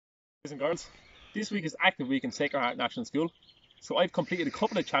Boys and girls, this week is Active Week in Sacred Heart National School, so I've completed a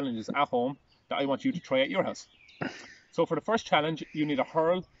couple of challenges at home that I want you to try at your house. So for the first challenge, you need a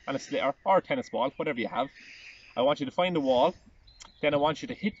hurl and a slitter or a tennis ball, whatever you have. I want you to find the wall, then I want you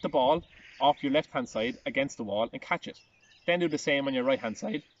to hit the ball off your left hand side against the wall and catch it. Then do the same on your right hand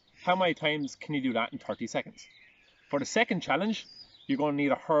side. How many times can you do that in 30 seconds? For the second challenge, you're going to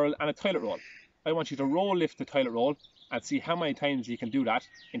need a hurl and a toilet roll. I want you to roll lift the toilet roll and see how many times you can do that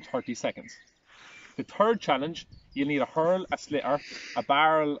in 30 seconds. The third challenge, you'll need a hurl, a slitter, a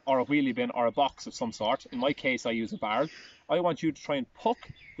barrel or a wheelie bin or a box of some sort. In my case, I use a barrel. I want you to try and puck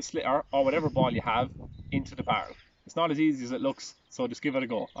the slitter or whatever ball you have into the barrel. It's not as easy as it looks, so just give it a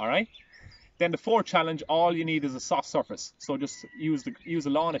go, alright? Then the fourth challenge, all you need is a soft surface. So just use a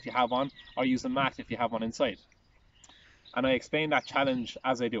lawn if you have one, or use a mat if you have one inside. And I explain that challenge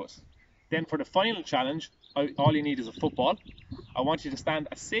as I do it. Then for the final challenge, all you need is a football. I want you to stand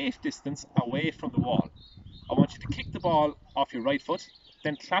a safe distance away from the wall. I want you to kick the ball off your right foot,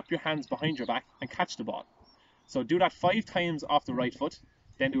 then clap your hands behind your back and catch the ball. So do that 5 times off the right foot,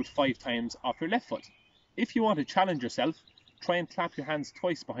 then do it 5 times off your left foot. If you want to challenge yourself, try and clap your hands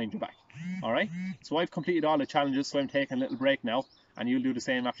twice behind your back. Alright? So I've completed all the challenges, so I'm taking a little break now, and you'll do the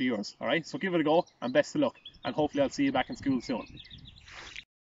same after yours. Alright? So give it a go, and best of luck, and hopefully I'll see you back in school soon.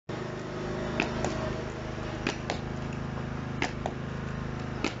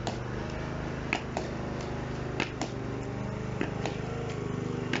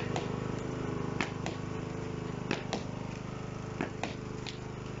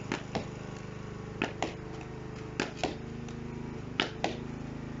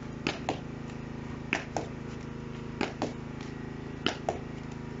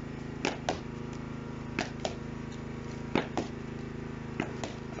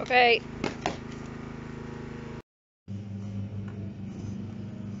 Okay.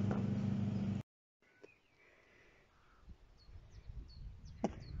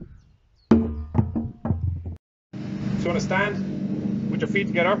 So you want to stand with your feet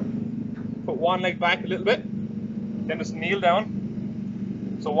together, put one leg back a little bit, then just kneel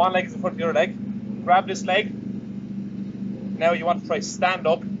down. So one leg is in front of the other leg. Grab this leg. Now you want to try stand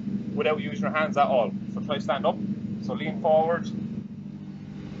up without using your hands at all. So try stand up. So lean forward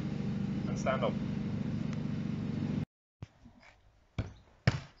and stand up.